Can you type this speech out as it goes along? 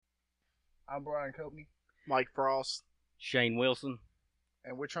I'm Brian Copeney. Mike Frost. Shane Wilson.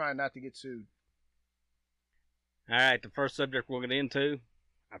 And we're trying not to get sued. All right, the first subject we're going to get into,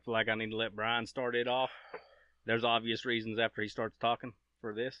 I feel like I need to let Brian start it off. There's obvious reasons after he starts talking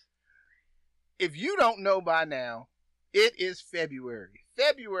for this. If you don't know by now, it is February.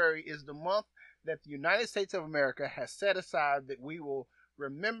 February is the month that the United States of America has set aside that we will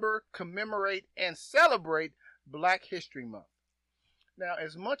remember, commemorate, and celebrate Black History Month. Now,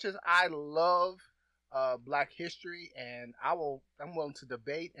 as much as I love Black history, and I'm willing to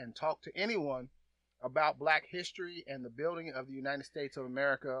debate and talk to anyone about Black history and the building of the United States of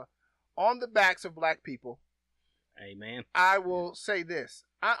America on the backs of Black people. Amen. I will say this.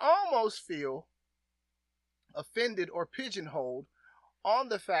 I almost feel offended or pigeonholed on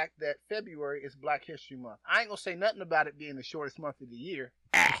the fact that February is Black History Month. I ain't going to say nothing about it being the shortest month of the year.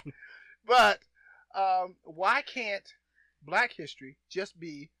 But why can't Black history just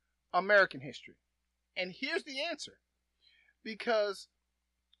be American history? And here's the answer. Because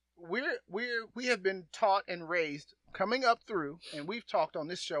we have been taught and raised coming up through, and we've talked on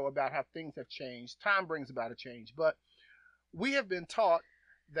this show about how things have changed. Time brings about a change, but we have been taught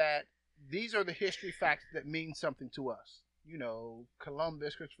that these are the history facts that mean something to us. You know,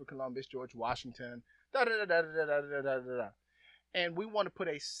 Columbus, Christopher Columbus, George Washington, da da da da da da da da da. And we want to put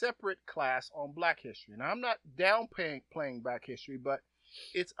a separate class on Black history. Now, I'm not downplaying Black history, but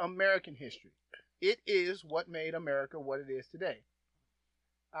it's American history. It is what made America what it is today.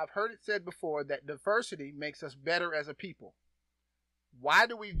 I've heard it said before that diversity makes us better as a people. Why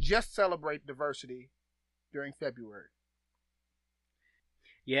do we just celebrate diversity during February?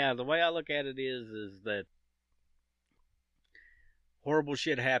 Yeah, the way I look at it is that horrible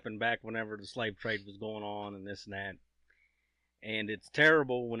shit happened back whenever the slave trade was going on and this and that. And it's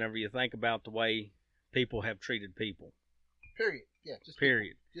terrible whenever you think about the way people have treated people. Period. Yeah, just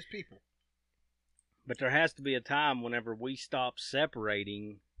period. People. Just people. But there has to be a time whenever we stop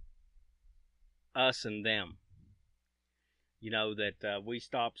separating us and them. You know, that we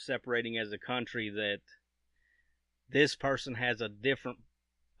stop separating as a country, that this person has a different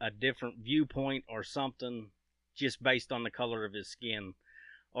viewpoint or something just based on the color of his skin.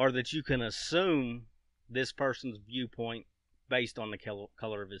 Or that you can assume this person's viewpoint based on the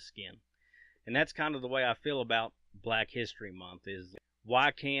color of his skin. And that's kind of the way I feel about Black History Month, is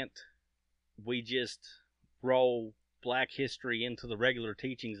why can't we just roll Black history into the regular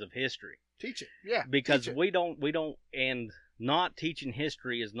teachings of history? Teach it, yeah. Because we don't, and not teaching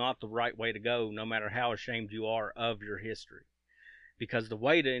history is not the right way to go, no matter how ashamed you are of your history. Because the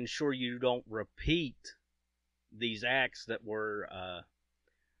way to ensure you don't repeat these acts that were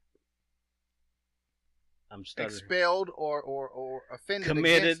expelled or offended,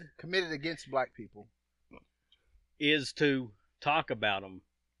 committed against Black people, is to talk about them.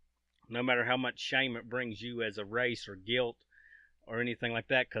 No matter how much shame it brings you as a race or guilt or anything like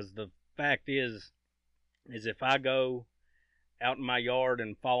that. Because the fact is if I go out in my yard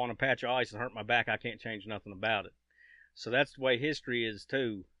and fall on a patch of ice and hurt my back, I can't change nothing about it. So that's the way history is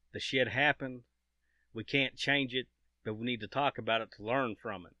too. The shit happened. We can't change it, but we need to talk about it to learn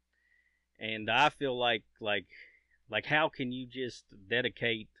from it. And I feel like how can you just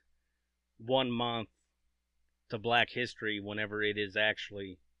dedicate 1 month to Black history whenever it is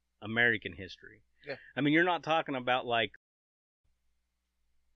actually American history? Yeah. I mean, you're not talking about like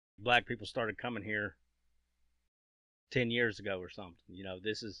Black people started coming here 10 years ago or something. You know,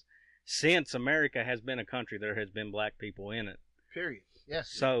 this is, since America has been a country, there has been Black people in it. Period. Yes.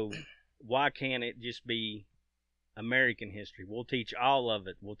 So why can't it just be American history? We'll teach all of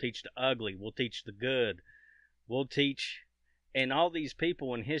it. We'll teach the ugly. We'll teach the good. We'll teach, and all these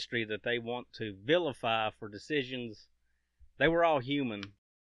people in history that they want to vilify for decisions, they were all human.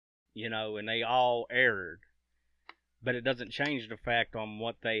 You know, and they all erred. But it doesn't change the fact on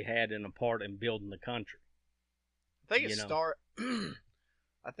what they had in a part in building the country. I think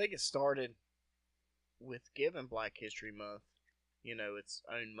I think it started with giving Black History Month, you know, its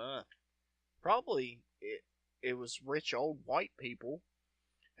own month. Probably it was rich old white people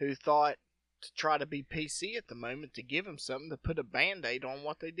who thought to try to be PC at the moment to give them something to put a Band-Aid on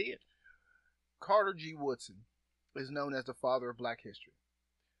what they did. Carter G. Woodson is known as the father of Black history.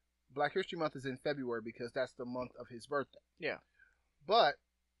 Black History Month is in February because that's the month of his birthday. Yeah. But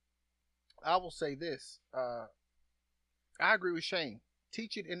I will say this. I agree with Shane.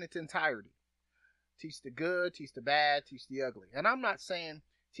 Teach it in its entirety. Teach the good, teach the bad, teach the ugly. And I'm not saying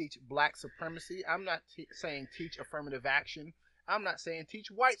teach Black supremacy. I'm not saying teach affirmative action. I'm not saying teach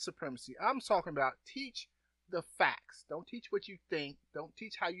white supremacy. I'm talking about teach the facts. Don't teach what you think. Don't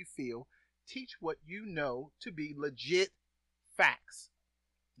teach how you feel. Teach what you know to be legit facts.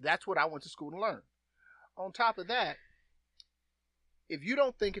 That's what I went to school to learn. On top of that, if you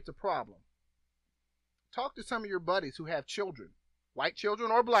don't think it's a problem, talk to some of your buddies who have children, white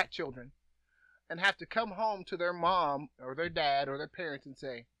children or black children, and have to come home to their mom or their dad or their parents and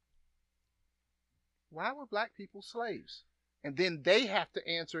say, why were black people slaves? And then they have to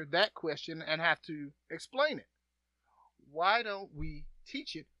answer that question and have to explain it. Why don't we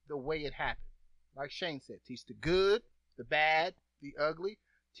teach it the way it happened? Like Shane said, teach the good, the bad, the ugly.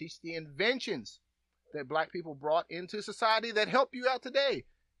 Teach the inventions that black people brought into society that help you out today.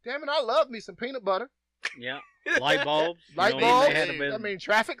 Damn it, I love me some peanut butter. Yeah. Light bulbs. Light bulbs. I mean,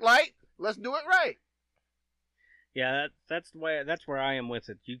 traffic light. Let's do it right. Yeah, that's where I am with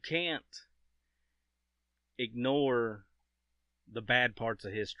it. You can't ignore the bad parts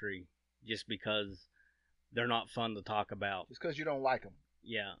of history just because they're not fun to talk about. Just because you don't like them.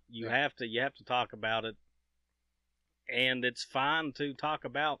 Yeah, you have to talk about it, and it's fine to talk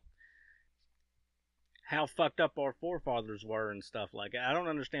about how fucked up our forefathers were and stuff like that. I don't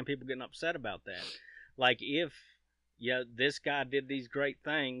understand people getting upset about that. Like, if this guy did these great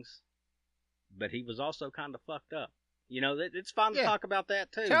things, but he was also kind of fucked up. You know, it's fine to talk about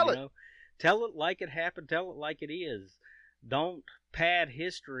that too. Tell it. Know? Tell it like it happened. Tell it like it is. Don't pad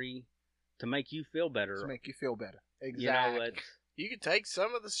history to make you feel better. To make you feel better. Exactly. You know, you can take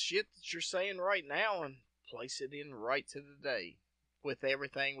some of the shit that you're saying right now and place it in right to the day. With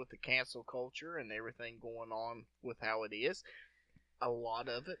everything with the cancel culture and everything going on with how it is. A lot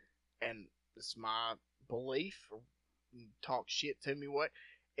of it, and it's my belief, talk shit to me what,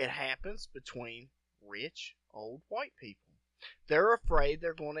 it happens between rich, old white people. They're afraid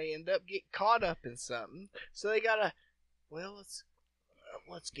they're going to end up get caught up in something, so they gotta, well,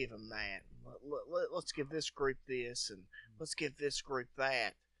 let's give them that. Let's give this group this, and let's give this group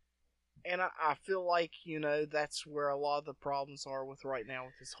that. And I feel like, that's where a lot of the problems are with right now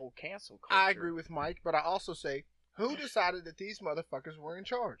with this whole cancel culture. I agree with Mike, but I also say, who decided that these motherfuckers were in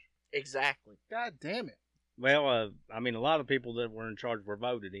charge? Exactly. God damn it. Well, I mean, a lot of people that were in charge were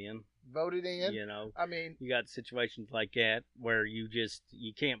voted in. Voted in? You know, I mean, you got situations like that where you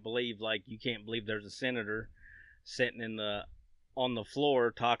can't believe there's a senator sitting on the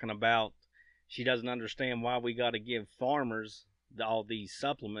floor talking about she doesn't understand why we got to give farmers all these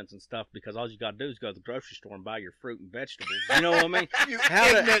supplements and stuff because all you got to do is go to the grocery store and buy your fruit and vegetables. You know what I mean?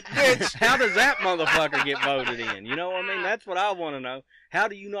 How does that motherfucker get voted in? You know what I mean? That's what I want to know. How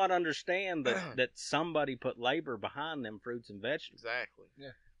do you not understand that somebody put labor behind them fruits and vegetables? Exactly.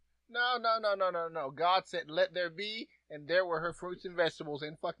 Yeah. No. God said, let there be, and there were her fruits and vegetables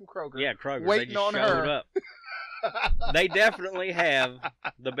in fucking Kroger. Yeah, Kroger. Waiting on her. Up. They definitely have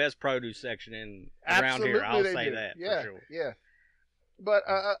the best produce section around here. I'll say that for sure. Yeah. But,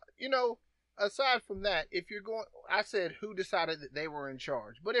 aside from that, if you're going, I said who decided that they were in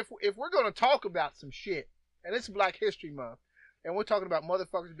charge. But if we're going to talk about some shit, and it's Black History Month, and we're talking about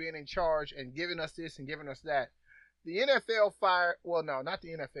motherfuckers being in charge and giving us this and giving us that, the NFL fired, well, no, not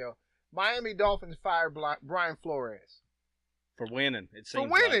the NFL. Miami Dolphins fired Brian Flores. For winning, it seems. For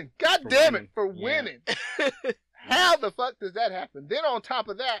winning. Like. God damn it, for winning. How the fuck does that happen? Then on top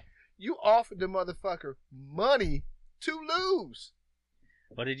of that, you offered the motherfucker money to lose.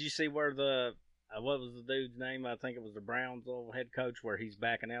 But did you see where what was the dude's name? I think it was the Browns' old head coach, where he's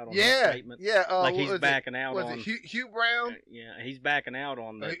backing out on that statement. Yeah, like he's backing out on. Was it Hugh Brown? Yeah, he's backing out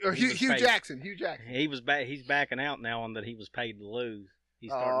on that. Or Hugh Jackson. He's backing out now on that he was paid to lose.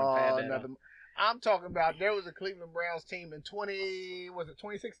 He's starting to pad that up. I'm talking about there was a Cleveland Browns team in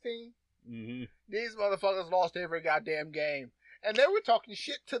 2016? Mm-hmm. These motherfuckers lost every goddamn game, and they were talking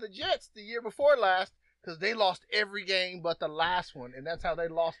shit to the Jets the year before last. Because they lost every game but the last one. And that's how they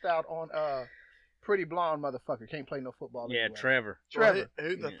lost out on pretty blonde motherfucker. Can't play no football anyway. anyway. Trevor. Well,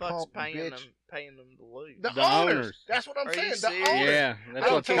 who the fuck's paying them to lose? The owners. That's what I'm saying. The owners. Yeah,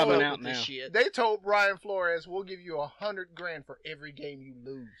 that's what's coming out now. They told Brian Flores, we'll give you $100,000 for every game you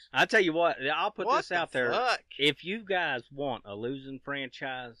lose. I tell you what, I'll put this out there. Fuck? If you guys want a losing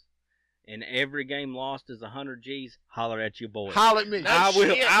franchise and every game lost is 100 G's, holler at your boy. Holler at me.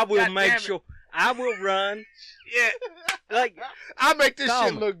 I will make sure. I will run. Yeah. Like, I make this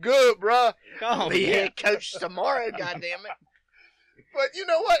shit look good, bruh. Be head coach tomorrow, goddammit. But you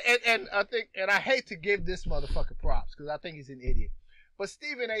know what? And I think, and I hate to give this motherfucker props because I think he's an idiot. But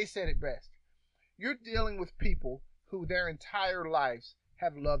Stephen A. said it best. You're dealing with people who their entire lives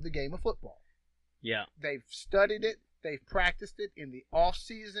have loved the game of football. Yeah. They've studied it. They've practiced it in the off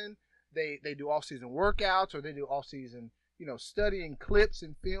season. They do off season workouts, or they do off season, studying clips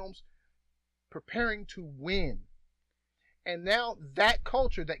and films, preparing to win. And now that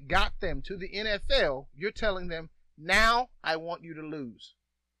culture that got them to the NFL, you're telling them, now I want you to lose.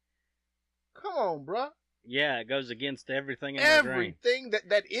 Come on, bruh. Yeah, it goes against everything in their dream. Everything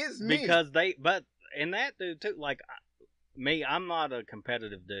that is me. Because and that dude too, like me, I'm not a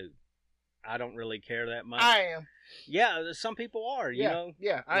competitive dude. I don't really care that much. I am. Yeah, some people are, you know?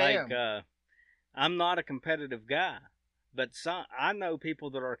 Yeah, I am. I'm not a competitive guy. But I know people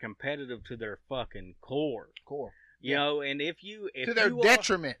that are competitive to their fucking core. You know, and if to their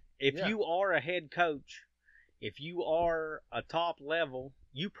detriment. If you are a head coach, if you are a top level,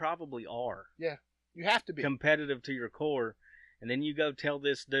 you probably are. Yeah, you have to be competitive to your core, and then you go tell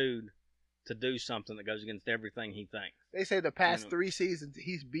this dude to do something that goes against everything he thinks. They say the past 3 seasons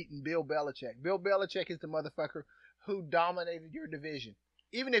he's beaten Bill Belichick. Bill Belichick is the motherfucker who dominated your division.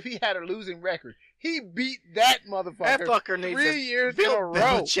 Even if he had a losing record, he beat that motherfucker. That fucker needs 3 years in a row.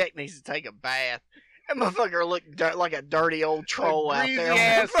 Belichick needs to take a bath. That motherfucker looked like a dirty old troll out there.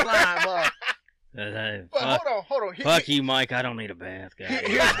 Ass slime up. But hold on. Fuck you, Mike. I don't need a bath, guys.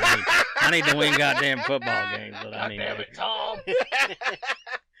 I need to win goddamn football games. But I mean, Tom.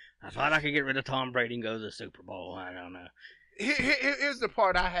 I thought I could get rid of Tom Brady and go to the Super Bowl. I don't know. Here's the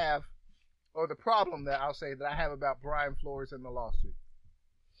part I have, or the problem that I'll say that I have about Brian Flores and the lawsuit.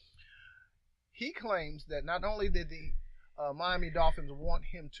 He claims that not only did the Miami Dolphins want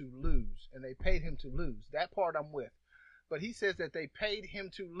him to lose, and they paid him to lose. That part I'm with. But he says that they paid him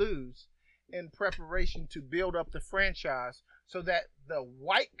to lose in preparation to build up the franchise so that the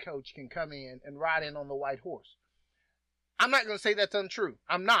white coach can come in and ride in on the white horse. I'm not going to say that's untrue.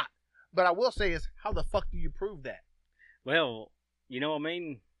 I'm not. But I will say is, how the fuck do you prove that? Well, you know what I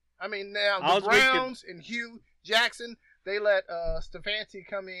mean? I mean, now the Browns and Hugh Jackson, they let Stefanski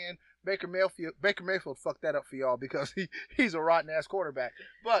come in. Baker Mayfield fucked that up for y'all because he's a rotten ass quarterback.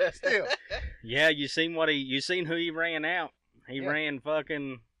 But still. Yeah, you seen who he ran out. He ran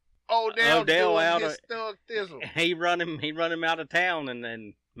fucking Odell out of Thug Thizzle. He run him out of town, and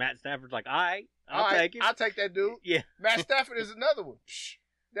then Matt Stafford's like, all right, I'll take it. I'll take that dude. Yeah. Matt Stafford is another one.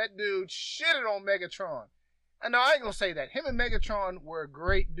 That dude shitted on Megatron. And no, I ain't gonna say that. Him and Megatron were a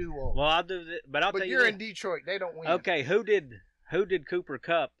great duo. Well, I'll do that, but I'll tell you. But you're in Detroit. They don't win. Okay, who did Cooper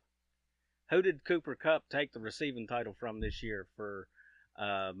Kupp? Who did Cooper Kupp take the receiving title from this year for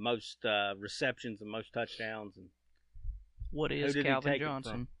most receptions and most touchdowns? And what is Calvin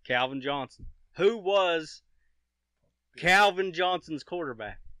Johnson? Calvin Johnson. Who was Calvin Johnson's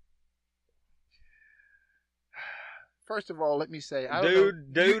quarterback? First of all, let me say,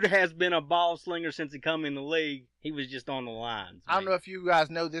 dude has been a ball slinger since he come in the league. He was just on the lines. I don't know if you guys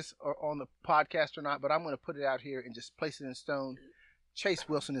know this or on the podcast or not, but I'm going to put it out here and just place it in stone. Chase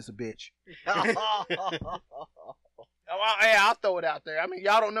Wilson is a bitch. I'll throw it out there. I mean,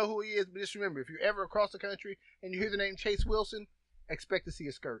 y'all don't know who he is, but just remember, if you're ever across the country and you hear the name Chase Wilson, expect to see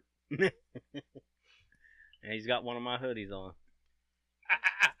a skirt. And he's got one of my hoodies on.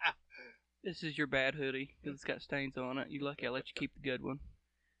 This is your bad hoodie because it's got stains on it. You lucky I let you keep the good one.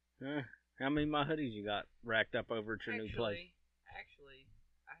 How many of my hoodies you got racked up over at your new place? Actually,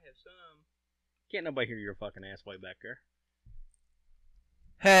 I have some. Can't nobody hear your fucking ass way back there.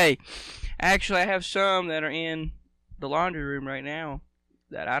 Hey, actually, I have some that are in the laundry room right now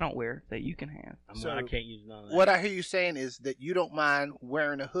that I don't wear that you can have. I can't use none of that. What I hear you saying is that you don't mind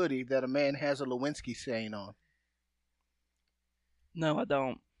wearing a hoodie that a man has a Lewinsky stain on. No, I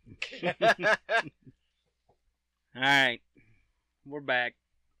don't. All right, we're back,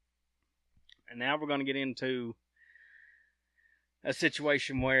 and now we're going to get into a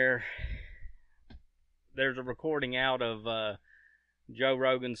situation where there's a recording out of Joe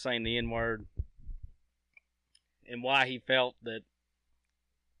Rogan saying the N-word and why he felt that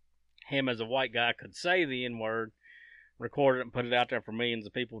him as a white guy could say the N-word, record it and put it out there for millions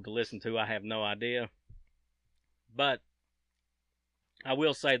of people to listen to. I have no idea, but I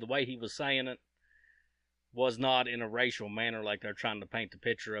will say the way he was saying it was not in a racial manner like they're trying to paint the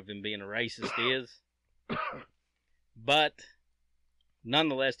picture of him being a racist is. But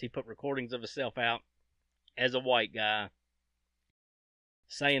nonetheless, he put recordings of himself out as a white guy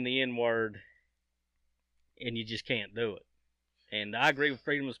saying the N-word, and you just can't do it. And I agree with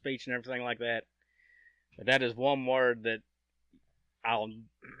freedom of speech and everything like that, but that is one word that I'll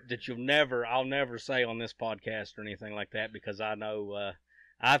never say on this podcast or anything like that, because I know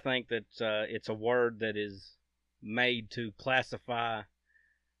I think that it's a word that is made to classify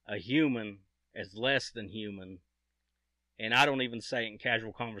a human as less than human, and I don't even say it in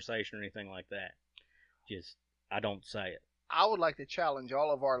casual conversation or anything like that. Just I don't say it. I would like to challenge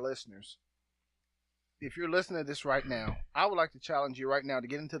all of our listeners. If you're listening to this right now, I would like to challenge you right now to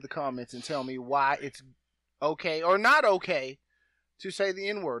get into the comments and tell me why it's okay or not okay to say the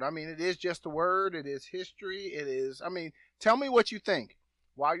N-word. I mean, it is just a word. It is history. It is, I mean, tell me what you think.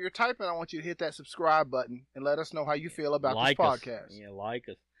 While you're typing, I want you to hit that subscribe button and let us know how you feel about like this us. podcast. Yeah, like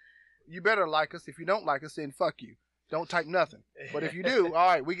us. You better like us. If you don't like us, then fuck you. Don't type nothing. But if you do, all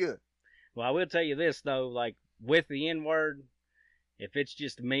right, we good. Well, I will tell you this, though. Like, with the N-word, if it's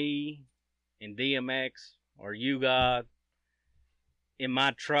just me and DMX or you, God, in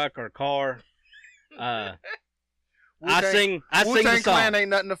my truck or car, I sing the Wu-Tang song. Clan ain't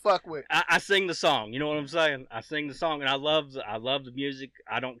nothing to fuck with. I sing the song. You know what I'm saying? I sing the song, and I love the music.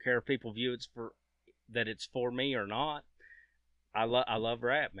 I don't care if people view it's for me or not. I love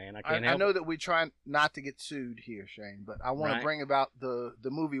rap, man. I can't help I know it. that we try not to get sued here, Shane, but I want Right. to bring about the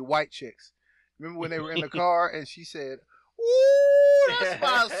movie White Chicks. Remember when they were in the car and she said, "Ooh, that's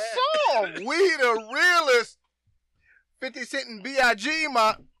my song. We the realest." 50 Cent and B.I.G.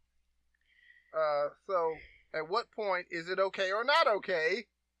 my. So, at what point is it okay or not okay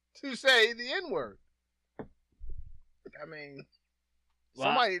to say the N-word? I mean, Well,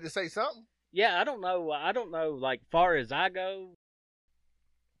 somebody need to say something. Yeah, I don't know. Like, far as I go,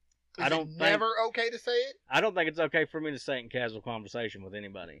 Is it never okay to say it? I don't think it's okay for me to say it in casual conversation with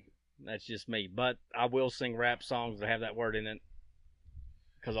anybody. That's just me. But I will sing rap songs that have that word in it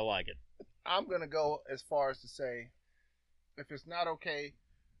because I like it. I'm going to go as far as to say, if it's not okay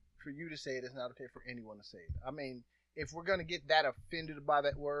for you to say it, it's not okay for anyone to say it. I mean, if we're going to get that offended by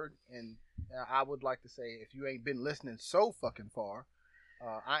that word, and I would like to say, if you ain't been listening so fucking far,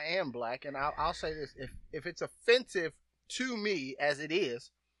 I am black, and I'll say this. If it's offensive to me, as it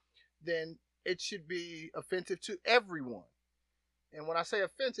is, then it should be offensive to everyone. And when I say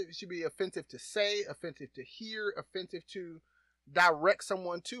offensive, it should be offensive to say, offensive to hear, offensive to direct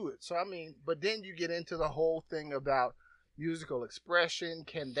someone to it. So, I mean, but then you get into the whole thing about musical expression.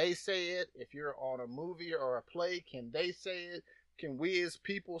 Can they say it? If you're on a movie or a play, can they say it? Can we as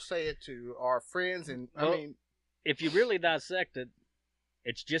people say it to our friends? And Well, I mean, if you really dissect it,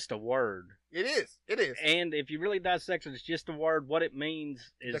 it's just a word. it is. It is. And if you really dissect it, it's just a word. What it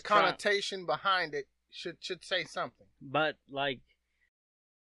means is The connotation behind it should say something. But, like,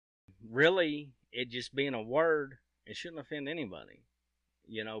 really, it just being a word, it shouldn't offend anybody.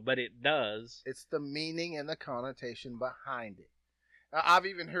 You know, but it does. It's the meaning and the connotation behind it. I've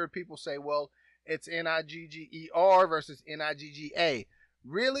even heard people say, well, it's Nigger versus Nigga.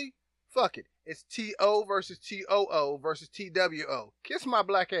 Really? Fuck it. It's TO versus TOO versus TWO. Kiss my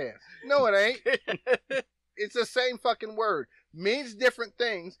black ass. No, it ain't. It's the same fucking word. Means different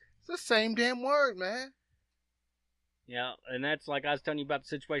things. It's the same damn word, man. Yeah, and that's like I was telling you about the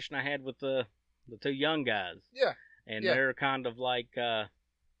situation I had with the two young guys. Yeah. And Yeah. they're kind of like,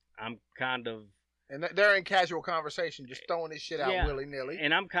 I'm kind of... And they're in casual conversation, just throwing this shit out willy-nilly.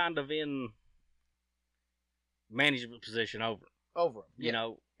 And I'm kind of in management position over them. You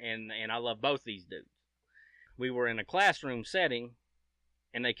know, and I love both these dudes. We were in a classroom setting,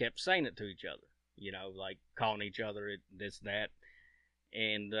 and they kept saying it to each other. You know, like calling each other this, that.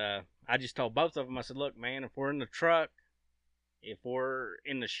 And I just told both of them, I said, look, man, if we're in the truck, if we're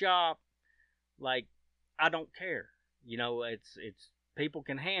in the shop, like, I don't care. You know, it's people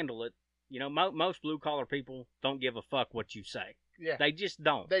can handle it. You know, most blue-collar people don't give a fuck what you say. Yeah. They just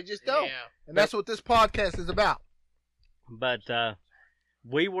don't. They just don't. Yeah. And that's what this podcast is about. But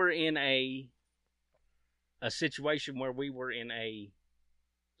we were in a situation where we were in a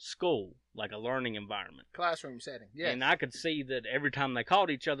school, like a learning environment. Classroom setting, yes. And I could see that every time they called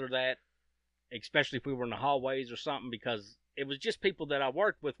each other that, especially if we were in the hallways or something, because it was just people that I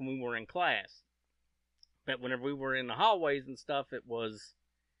worked with when we were in class. But whenever we were in the hallways and stuff, it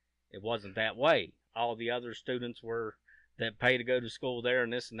wasn't that way. All the other students that pay to go to school there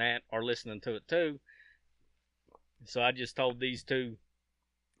and this and that are listening to it too. So I just told these two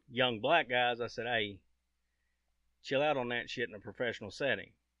young black guys, I said, hey, chill out on that shit in a professional setting.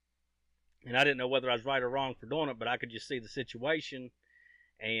 And I didn't know whether I was right or wrong for doing it, but I could just see the situation.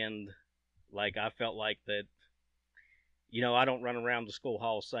 And, like, I felt like that, you know, I don't run around the school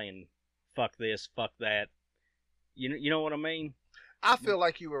hall saying, fuck this, fuck that. You know what I mean? I feel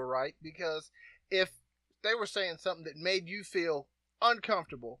like you were right, because if they were saying something that made you feel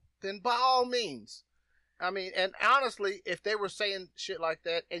uncomfortable, then by all means. I mean, and honestly, if they were saying shit like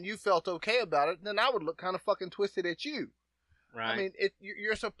that and you felt okay about it, then I would look kind of fucking twisted at you. Right. I mean,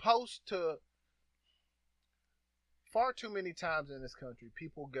 you're supposed to... Far too many times in this country,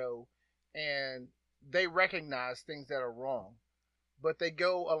 people go and they recognize things that are wrong, but they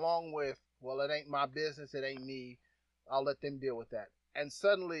go along with, well, it ain't my business, it ain't me, I'll let them deal with that. And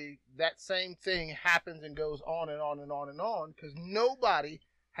suddenly, that same thing happens and goes on and on and on and on, because nobody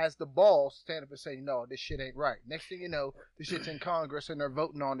has the balls to stand up and say, no, this shit ain't right. Next thing you know, the shit's in Congress and they're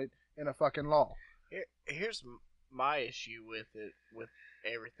voting on it in a fucking law. Here's my issue with it, with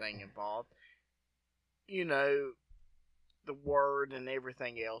everything involved. You know, the word and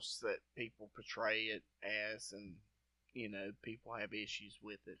everything else that people portray it as, and you know, people have issues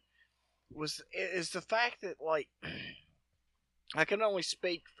with it. Is the fact that, like, I can only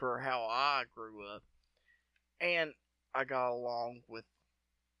speak for how I grew up, and I got along with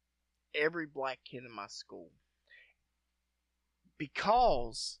every black kid in my school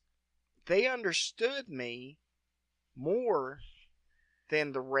because they understood me more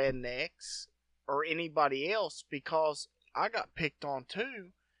than the rednecks or anybody else, because I got picked on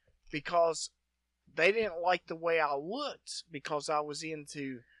too, because they didn't like the way I looked, because I was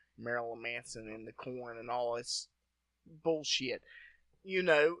into Marilyn Manson and the Korn and all this bullshit, you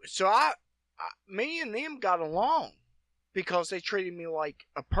know. So me and them got along because they treated me like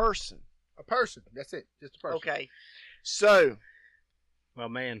a person. A person. That's it. Just a person. Okay. So, well,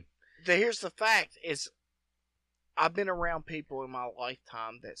 man, here's the fact: is I've been around people in my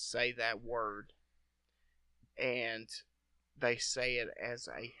lifetime that say that word, and they say it as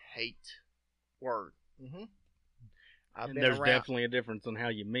a hate word. Mm-hmm. And there's definitely a difference on how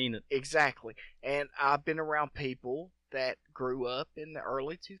you mean it. Exactly. And I've been around people that grew up in the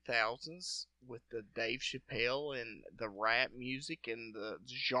early 2000s with the Dave Chappelle and the rap music and the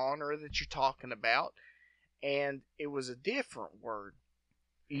genre that you're talking about, and it was a different word.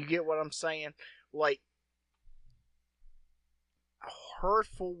 You get what I'm saying? Like, a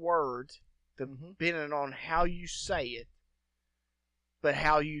hurtful word depending on how you say it, but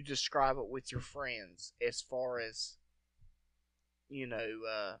how you describe it with your friends, as far as, you know,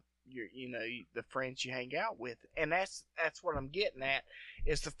 the friends you hang out with. And that's what I'm getting at,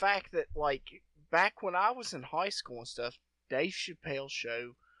 is the fact that, like, back when I was in high school and stuff, Dave Chappelle's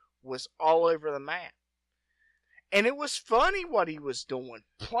show was all over the map. And it was funny what he was doing.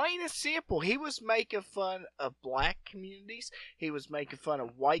 Plain and simple. He was making fun of black communities. He was making fun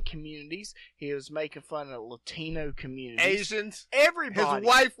of white communities. He was making fun of Latino communities. Asians. Everybody. His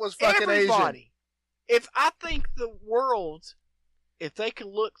wife was fucking Everybody. Asian. If I think the world, if they could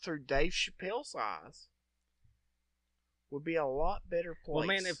look through Dave Chappelle's eyes, would be a lot better place. Well,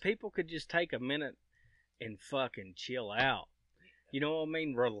 man, if people could just take a minute and fucking chill out. You know what I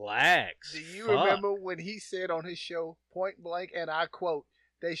mean? Relax. Do you remember when he said on his show, point blank, and I quote,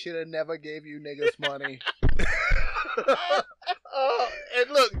 "They should have never gave you niggas money." And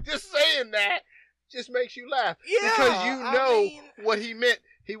look, just saying that just makes you laugh. Yeah, because you know what he meant.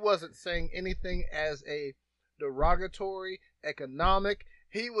 He wasn't saying anything as a derogatory, economic.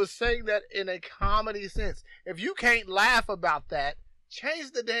 He was saying that in a comedy sense. If you can't laugh about that,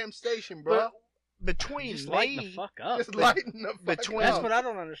 change the damn station, bro. Between just me, lighten the fuck up. Just lighten the fuck up. That's what I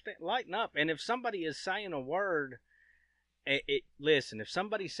don't understand. Lighten up. And if somebody is saying a word, listen, if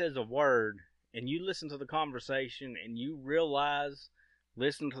somebody says a word and you listen to the conversation and you realize,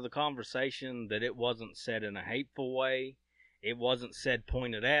 listen to the conversation, that it wasn't said in a hateful way, it wasn't said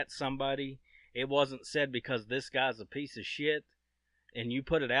pointed at somebody, it wasn't said because this guy's a piece of shit, and you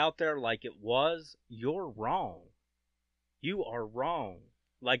put it out there like it was, you're wrong. You are wrong.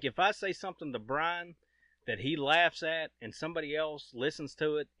 Like, if I say something to Brian that he laughs at and somebody else listens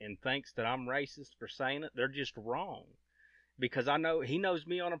to it and thinks that I'm racist for saying it, they're just wrong. Because I know he knows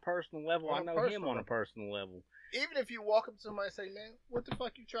me on a personal level. I know him on a personal level. Even if you walk up to somebody and say, "Man, what the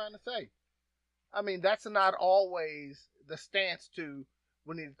fuck you trying to say?" I mean, that's not always the stance to,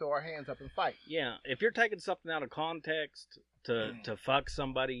 we need to throw our hands up and fight. Yeah, if you're taking something out of context to fuck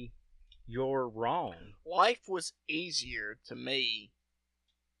somebody, you're wrong. Life was easier to me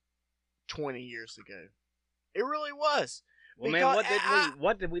 20 years ago. It really was. Well, because man,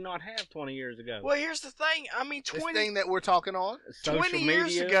 what did we not have 20 years ago? Well, here's the thing. I mean, 20... This thing that we're talking on? 20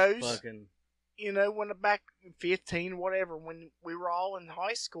 years ago, you know, when back 15, whatever, when we were all in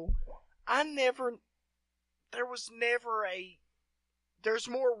high school, there's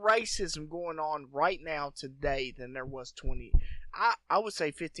more racism going on right now today than there was 20. I would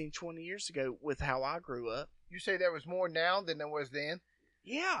say 15, 20 years ago with how I grew up. You say there was more now than there was then?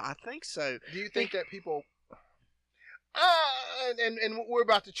 Yeah, I think so. Do you think that people... and we're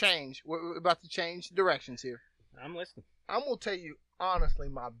about to change. We're about to change directions here. I'm listening. I'm going to tell you, honestly,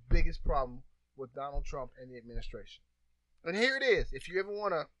 my biggest problem with Donald Trump and the administration. And here it is. If you ever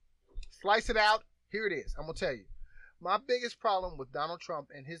want to slice it out, here it is. I'm going to tell you. My biggest problem with Donald Trump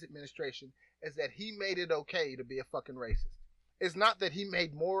and his administration is that he made it okay to be a fucking racist. It's not that he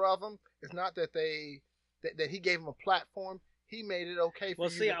made more of them. It's not that that he gave them a platform. He made it okay for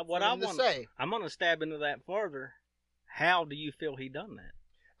them to say. I'm going to stab into that further. How do you feel he done that?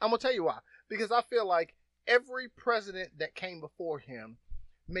 I'm going to tell you why. Because I feel like every president that came before him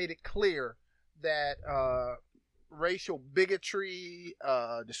made it clear that racial bigotry,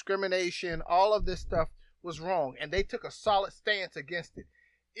 discrimination, all of this stuff was wrong, and they took a solid stance against it.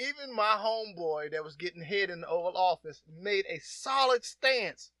 Even my homeboy that was getting hit in the Oval Office made a solid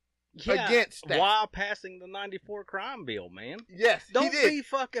stance against that. While passing the 94 crime bill, man. Yes, Don't he did. be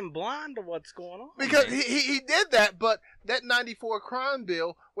fucking blind to what's going on. Because man. he did that, but that 94 crime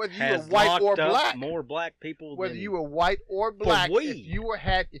bill, whether you Has were white or locked up black, more black people whether than you were white or black, weed.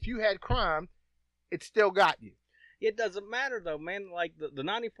 if you had crime, it still got you. It doesn't matter though, man. Like the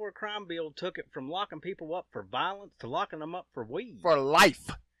 94 crime bill took it from locking people up for violence to locking them up for weed. For life.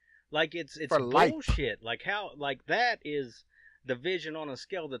 Like it's for bullshit. life. Like how that is division on a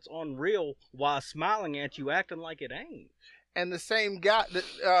scale that's unreal while smiling at you acting like it ain't. And the same guy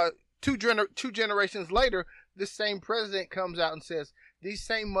two generations later, this same president comes out and says these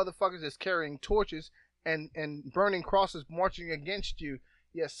same motherfuckers is carrying torches and burning crosses marching against you.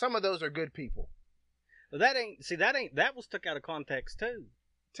 Yes, some of those are good people. But that was took out of context too.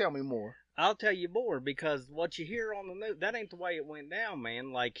 Tell me more. I'll tell you more, because what you hear on the news, that ain't the way it went down,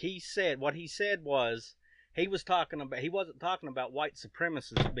 man. Like what he said was, he wasn't talking about white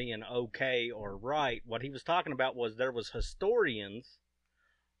supremacists being okay or right. What he was talking about was there was historians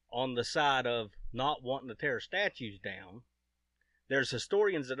on the side of not wanting to tear statues down. There's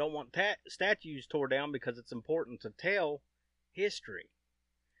historians that don't want statues tore down because it's important to tell history.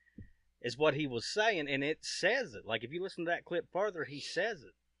 Is what he was saying, and it says it. Like, if you listen to that clip further, he says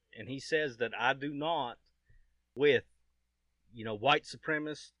it. And he says that I do not with, white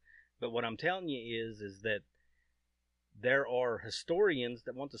supremacists. But what I'm telling you is that there are historians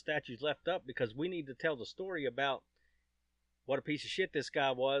that want the statues left up because we need to tell the story about what a piece of shit this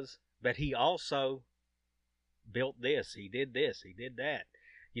guy was, but he also built this, he did that.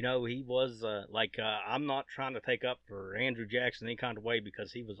 He was, I'm not trying to take up for Andrew Jackson any kind of way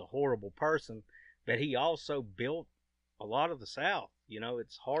because he was a horrible person, but he also built a lot of the South.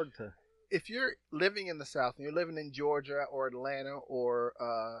 It's hard to... If you're living in the South and you're living in Georgia or Atlanta or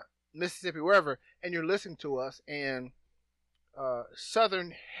Mississippi, wherever, and you're listening to us, and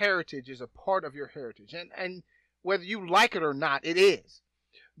Southern heritage is a part of your heritage, and whether you like it or not, it is.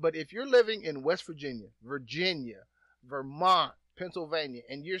 But if you're living in West Virginia, Vermont, Pennsylvania,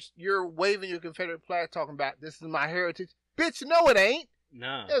 and you're waving your Confederate flag talking about this is my heritage, bitch, no it ain't.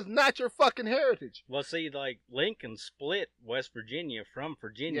 No. It's not your fucking heritage. Well, see, like, Lincoln split West Virginia from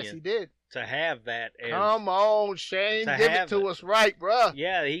Virginia. Yes, he did. To have that as... Come on, Shane. Give it to us right, bruh.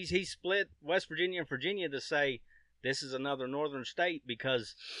 Yeah, he split West Virginia and Virginia to say this is another northern state,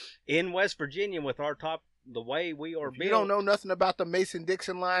 because in West Virginia, with the way we are built... You don't know nothing about the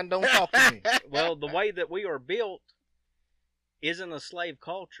Mason-Dixon line, don't talk to me. Well, the way that we are built isn't a slave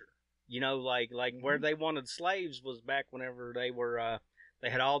culture. Where they wanted slaves was back whenever they were... They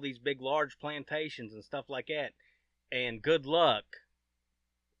had all these big, large plantations and stuff like that. And good luck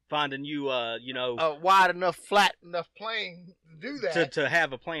finding you, a wide enough, flat enough plain to do that. To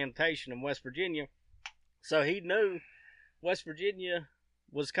have a plantation in West Virginia. So he knew West Virginia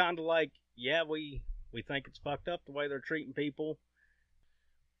was kind of like, yeah, we think it's fucked up the way they're treating people.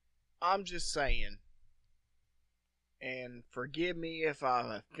 I'm just saying, and forgive me if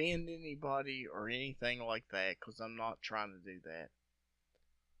I offend anybody or anything like that, because I'm not trying to do that.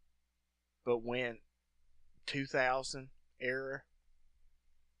 But when 2000 era,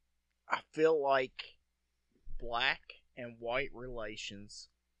 I feel like black and white relations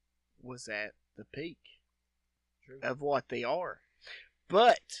was at the peak of what they are.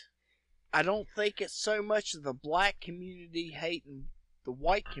 But I don't think it's so much of the black community hating the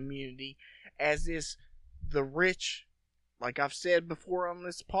white community as is the rich, like I've said before on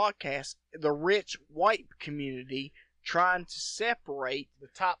this podcast, the rich white community trying to separate the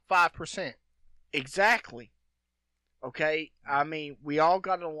top 5%. Exactly. Okay? I mean, we all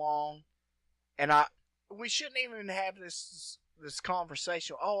got along, and we shouldn't even have this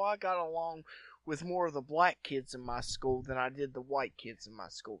conversation. Oh, I got along with more of the black kids in my school than I did the white kids in my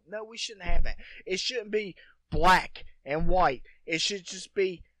school. No, we shouldn't have that. It shouldn't be black and white. It should just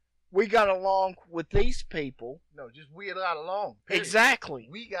be, we got along with these people. No, just we got along. Period. Exactly.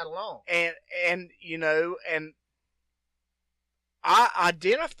 We got along. And I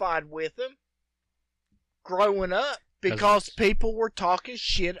identified with them growing up because people were talking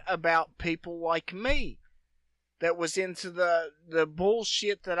shit about people like me that was into the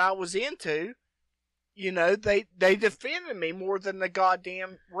bullshit that I was into. They defended me more than the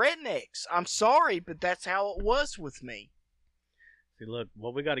goddamn rednecks. I'm sorry, but that's how it was with me. See, look,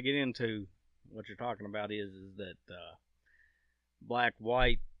 what we got to get into, what you're talking about is that black,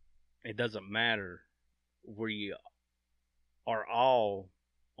 white, it doesn't matter. We are all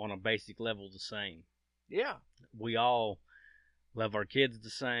on a basic level the same. Yeah. We all love our kids the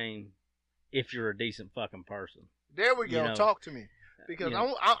same if you're a decent fucking person. There we go. Talk to me. Because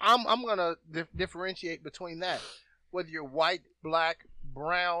I'm going to differentiate between that. Whether you're white, black,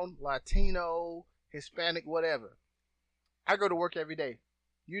 brown, Latino, Hispanic, whatever. I go to work every day.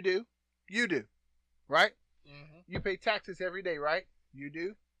 You do. You do. Right? Mm-hmm. You pay taxes every day, right? You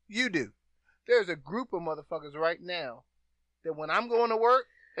do. You do. There's a group of motherfuckers right now that when I'm going to work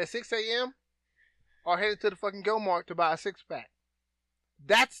at 6 a.m. are headed to the fucking Go Mart to buy a 6-pack.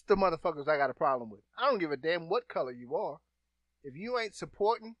 That's the motherfuckers I got a problem with. I don't give a damn what color you are. If you ain't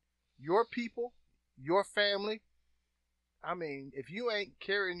supporting your people, your family, I mean, if you ain't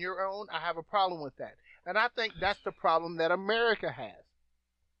carrying your own, I have a problem with that. And I think that's the problem that America has.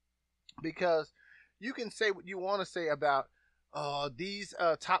 Because you can say what you want to say about these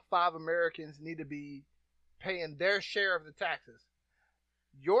top 5 Americans need to be paying their share of the taxes.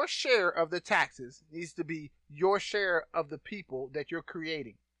 Your share of the taxes needs to be your share of the people that you're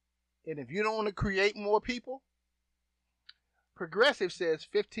creating. And if you don't want to create more people, Progressive says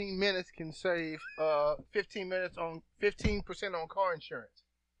 15 minutes can save 15 minutes on 15% on car insurance.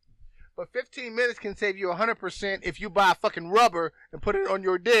 But 15 minutes can save you 100% if you buy fucking rubber and put it on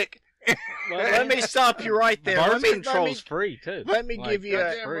your dick. Well, let me stop you right there. Birth control's free too. Let me give you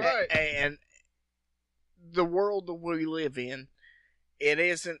and the world that we live in, it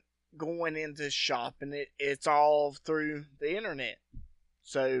isn't going into shopping. It's all through the internet.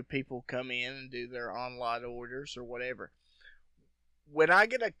 So people come in and do their online orders or whatever. When I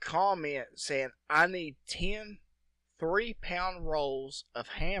get a comment saying I need 10 3-pound rolls of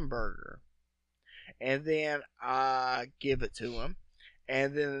hamburger, and then I give it to them,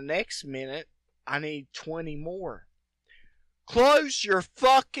 and then the next minute I need 20 more. Close your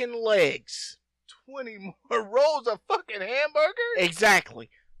fucking legs. 20 more rolls of fucking hamburger? Exactly.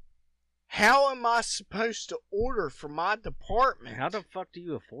 How am I supposed to order for my department? How the fuck do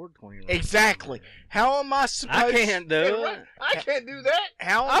you afford 20 rolls? Exactly. How am I supposed I can't do it. I can't do that.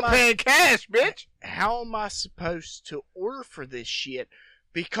 I'm paying cash, bitch. How am I supposed to order for this shit?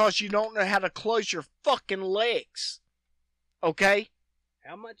 Because you don't know how to close your fucking legs. Okay?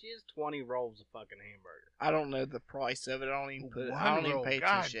 How much is 20 rolls of fucking hamburger? I don't know the price of it. I don't even put it. I don't even pay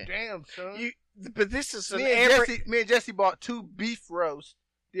attention. God damn, son. But this is me and Jesse bought 2 beef roasts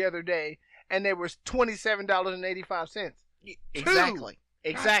the other day, and they were $27.85. Exactly.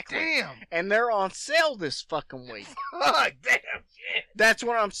 Exactly. God damn. And they're on sale this fucking week. God damn shit. That's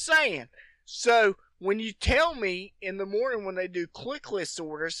what I'm saying. So when you tell me in the morning when they do click list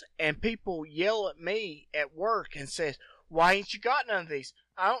orders and people yell at me at work and says, why ain't you got none of these?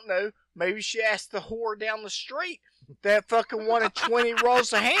 I don't know. Maybe she asked the whore down the street that fucking wanted 20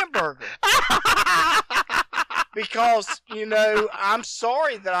 rolls of hamburger. Because, I'm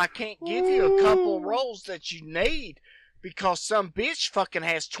sorry that I can't give you a couple rolls that you need because some bitch fucking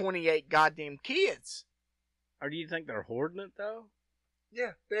has 28 goddamn kids. Or do you think they're hoarding it, though?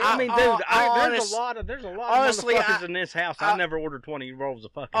 Yeah. I mean, dude, there's a lot of motherfuckers in this house. I never ordered 20 rolls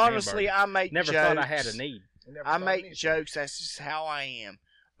of fucking honestly, hamburger. I make never jokes. thought I had a need. I make jokes. That's just how I am.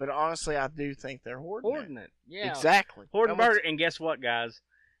 But honestly, I do think they're hoarding it. Yeah. Exactly. Hoarding burger. And guess what, guys?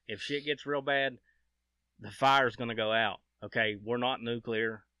 If shit gets real bad, the fire's going to go out. Okay? We're not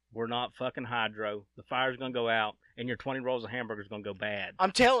nuclear. We're not fucking hydro. The fire's going to go out, and your 20 rolls of hamburger's going to go bad.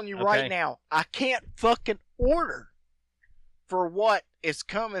 I'm telling you right now, I can't fucking order for what is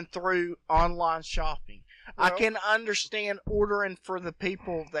coming through online shopping. Well, I can understand ordering for the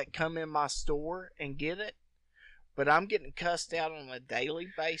people that come in my store and get it, but I'm getting cussed out on a daily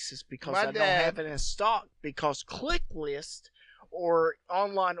basis because I don't have it in stock because ClickList or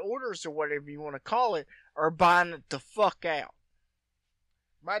online orders or whatever you want to call it are buying it the fuck out.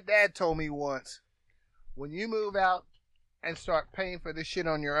 My dad told me once, when you move out and start paying for this shit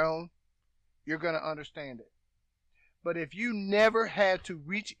on your own, you're going to understand it. But if you never had to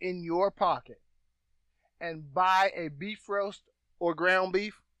reach in your pocket and buy a beef roast or ground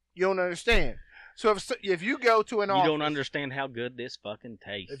beef, you don't understand. So if you go to an office... You don't understand how good this fucking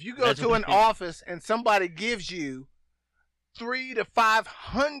tastes. If you go to an office and somebody gives you $300 to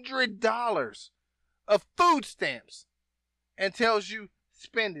 $500 of food stamps and tells you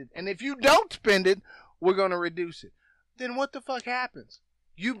spend it, and if you don't spend it, we're going to reduce it, then what the fuck happens?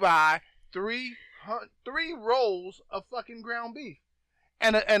 You buy three rolls of fucking ground beef.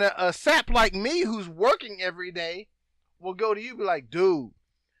 And a sap like me who's working every day will go to you and be like, dude,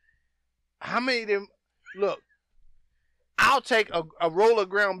 how many of them? Look, I'll take a roll of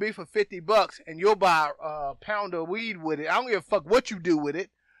ground beef for $50 and you'll buy a pound of weed with it. I don't give a fuck what you do with it,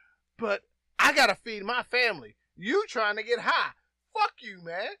 but I got to feed my family. You trying to get high. Fuck you,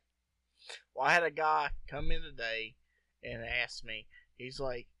 man. Well, I had a guy come in today and ask me, he's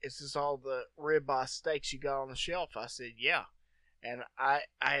like, "Is this all the ribeye steaks you got on the shelf?" I said, "Yeah." And I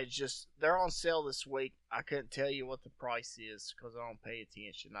had just, they're on sale this week. I couldn't tell you what the price is because I don't pay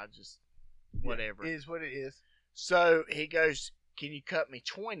attention. I just, whatever. It is what it is. So he goes, "Can you cut me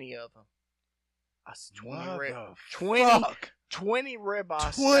 20 of them?" I said, 20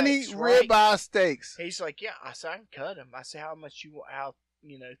 ribeye 20 steaks, right? ribeye steaks. He's like, "Yeah." I said, "I can cut them." I said, how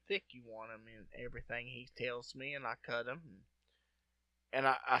thick you want them and everything. He tells me, and I cut them. And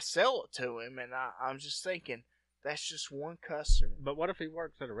I sell it to him, and I'm just thinking, that's just one customer. But what if he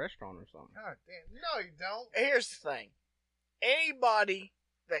works at a restaurant or something? God damn. No, you don't. Here's the thing. Anybody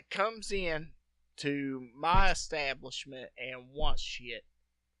that comes in to my establishment and wants shit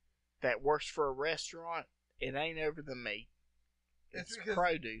that works for a restaurant, it ain't over the meat. It's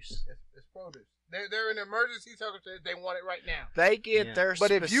produce. It's produce. They're in emergency circumstances. They want it right now. They get their But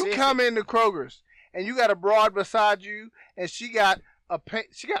specific... if you come into Kroger's and you got a broad beside you and she got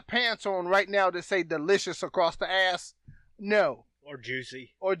pants on right now that say delicious across the ass, no. Or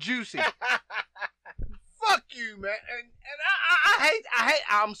juicy. Fuck you, man. And I hate.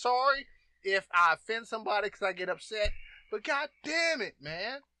 I'm sorry if I offend somebody because I get upset. But god damn it,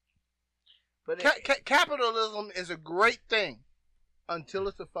 man. But capitalism is a great thing until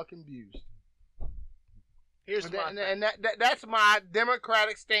it's a fucking abused. That's my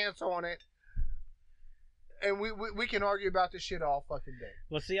democratic stance on it. And we can argue about this shit all fucking day.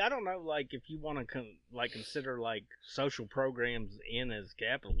 Well, see, I don't know, like, if you want to consider, like, social programs as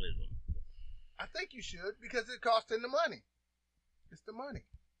capitalism. I think you should, because it costs them the money. It's the money.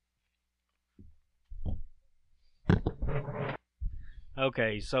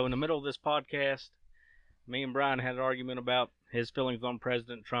 Okay, so in the middle of this podcast, me and Brian had an argument about his feelings on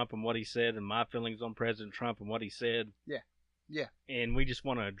President Trump and what he said, and my feelings on President Trump and what he said. Yeah. And we just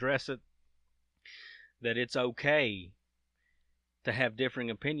want to address it, that it's okay to have differing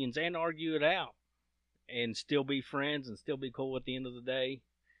opinions and argue it out and still be friends and still be cool at the end of the day.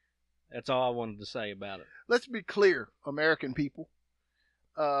 That's all I wanted to say about it. Let's be clear, American people.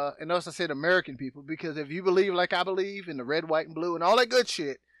 And notice I said American people, because if you believe like I believe in the red, white, and blue and all that good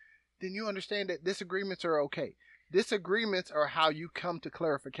shit, then you understand that disagreements are okay. Disagreements are how you come to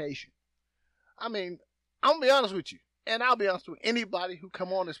clarification. I mean, I'm going to be honest with you, and I'll be honest with anybody who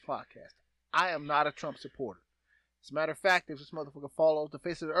come on this podcast. I am not a Trump supporter. As a matter of fact, if this motherfucker falls off the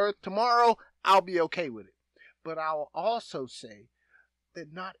face of the earth tomorrow, I'll be okay with it. But I will also say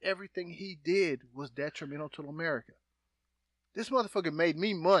that not everything he did was detrimental to America. This motherfucker made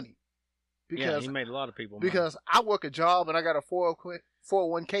me money. Because, he made a lot of people money. Because I work a job and I got a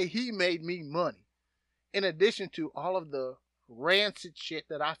 401k. He made me money. In addition to all of the rancid shit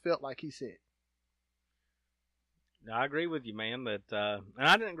that I felt like he said. I agree with you, man, but and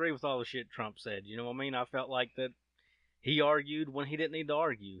I didn't agree with all the shit Trump said. You know what I mean? I felt like that he argued when he didn't need to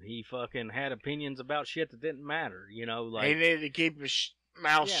argue. He fucking had opinions about shit that didn't matter. You know, like he needed to keep his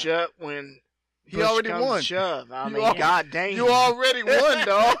mouth shut when he already won. Shove. I mean, god damn, you already won,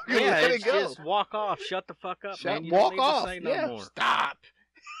 dog. Yeah, it's just walk off, shut the fuck up, man. You walk don't need off. To say no more. Stop.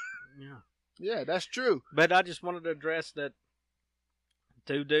 Yeah, that's true. But I just wanted to address that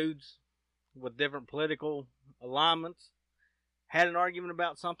two dudes with different political alignments had an argument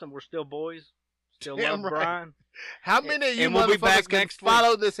about something. We're still boys. Still love Brian. How many of you we'll be back can next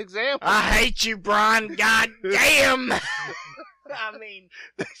follow week. this example? I hate you, Brian. God damn. I mean,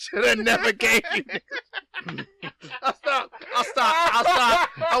 they should have never gave you. I'll stop.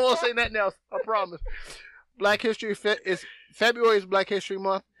 I won't say nothing else. I promise. Black History February is Black History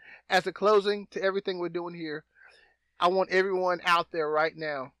Month. As a closing to everything we're doing here, I want everyone out there right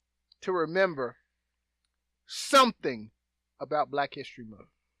now to remember something about Black History Month.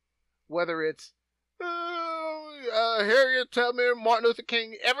 Whether it's Harriet Tubman, Martin Luther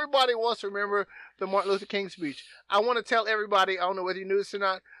King. Everybody wants to remember the Martin Luther King speech. I want to tell everybody, I don't know whether you knew this or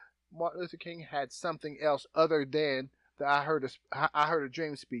not, Martin Luther King had something else other than the I Heard a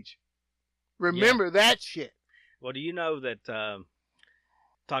Dream speech. Remember that shit. Well, do you know that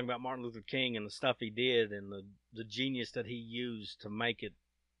talking about Martin Luther King and the stuff he did and the genius that he used to make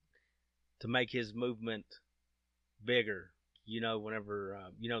his movement bigger? You know, whenever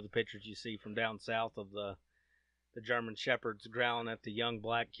the pictures you see from down south of the German shepherds growling at the young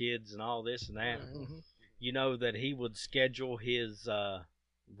black kids and all this and that. Mm-hmm. You know that he would schedule his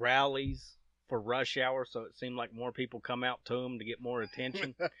rallies for rush hour, so it seemed like more people come out to him to get more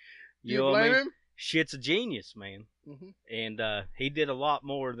attention. You know blame him? Shit's a genius, man. Mm-hmm. And he did a lot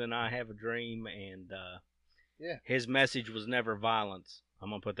more than I Have a Dream, and his message was never violence. I'm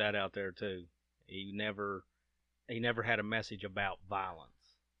gonna put that out there too. He never had a message about violence.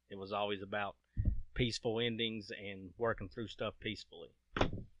 It was always about peaceful endings and working through stuff peacefully.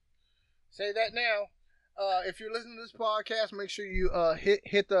 Say that now. If you're listening to this podcast, make sure you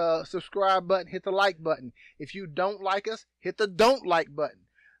hit the subscribe button, hit the like button. If you don't like us, hit the don't like button.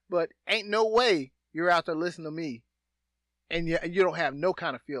 But ain't no way you're out there listening to me and you don't have no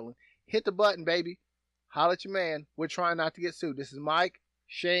kind of feeling. Hit the button, baby. Holler at your man. We're trying not to get sued. This is Mike,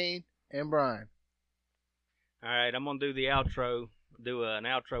 Shane, and Brian. All right, I'm going to do the outro. Do an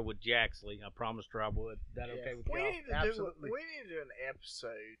outro with Jaxley. I promised her I would. Is that okay with y'all? We need to do an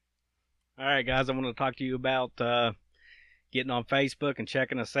episode. All right, guys, I want to talk to you about getting on Facebook and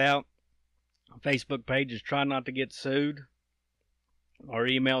checking us out. Our Facebook page is Try Not to Get Sued. Our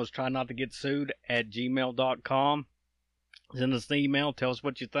email is trynottogetsued@gmail.com. Send us an email. Tell us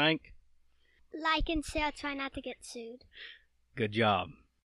what you think. Like and share. Try not to get sued. Good job.